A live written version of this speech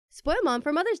Spoil Mom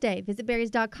for Mother's Day. Visit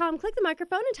berries.com, click the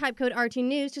microphone, and type code RT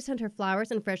News to send her flowers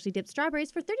and freshly dipped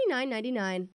strawberries for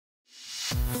 $39.99.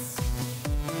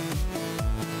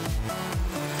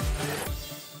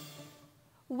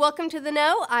 Welcome to The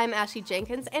Know, I'm Ashley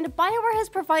Jenkins, and BioWare has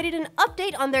provided an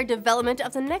update on their development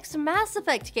of the next Mass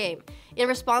Effect game. In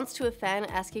response to a fan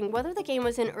asking whether the game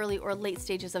was in early or late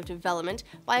stages of development,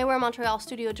 BioWare Montreal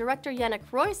studio director Yannick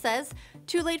Roy says,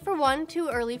 "Too late for one, too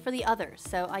early for the other,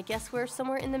 so I guess we're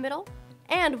somewhere in the middle?"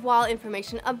 And while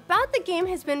information about the game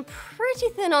has been pretty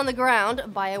thin on the ground,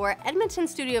 BioWare Edmonton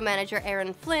studio manager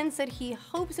Aaron Flynn said he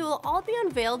hopes it will all be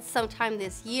unveiled sometime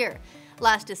this year.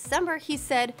 Last December, he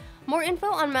said, "More info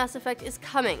on Mass Effect is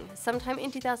coming, sometime in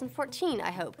 2014,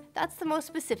 I hope. That's the most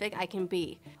specific I can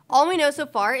be." All we know so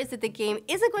far is that the game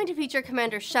isn't going to feature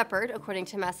Commander Shepard, according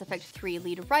to Mass Effect 3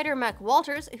 lead writer Mac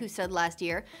Walters, who said last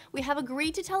year, "We have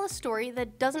agreed to tell a story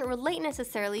that doesn't relate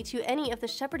necessarily to any of the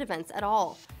Shepard events at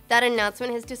all." That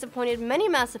announcement has disappointed many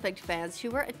Mass Effect fans who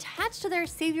were attached to their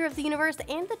savior of the universe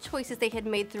and the choices they had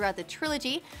made throughout the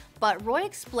trilogy, but Roy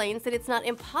explains that it's not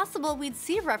impossible we'd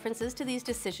see references to these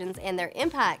decisions and their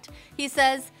impact. He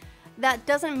says, "That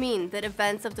doesn't mean that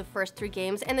events of the first 3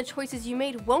 games and the choices you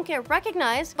made won't get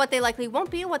recognized, but they likely won't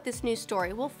be what this new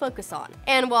story will focus on."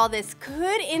 And while this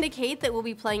could indicate that we'll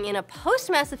be playing in a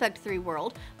post-Mass Effect 3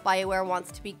 world, BioWare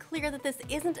wants to be clear that this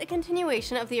isn't a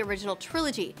continuation of the original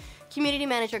trilogy. Community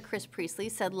manager Chris Priestley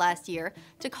said last year,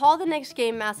 "To call the next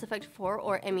game Mass Effect 4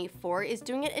 or ME4 is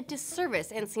doing it a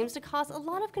disservice and seems to cause a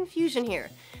lot of confusion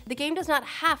here. The game does not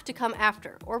have to come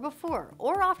after, or before,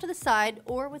 or off to the side,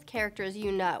 or with characters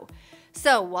you know."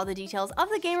 So, while the details of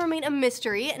the game remain a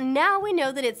mystery, now we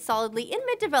know that it's solidly in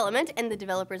mid-development and the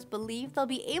developers believe they'll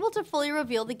be able to fully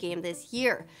reveal the game this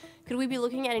year. Could we be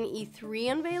looking at an E3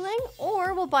 unveiling,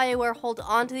 or will BioWare hold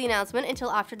on to the announcement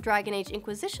until after Dragon Age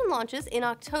Inquisition launches in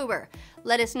October?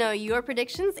 Let us know your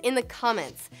predictions in the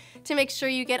comments. To make sure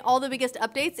you get all the biggest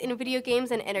updates in video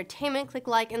games and entertainment, click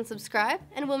like and subscribe,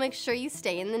 and we'll make sure you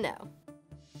stay in the know.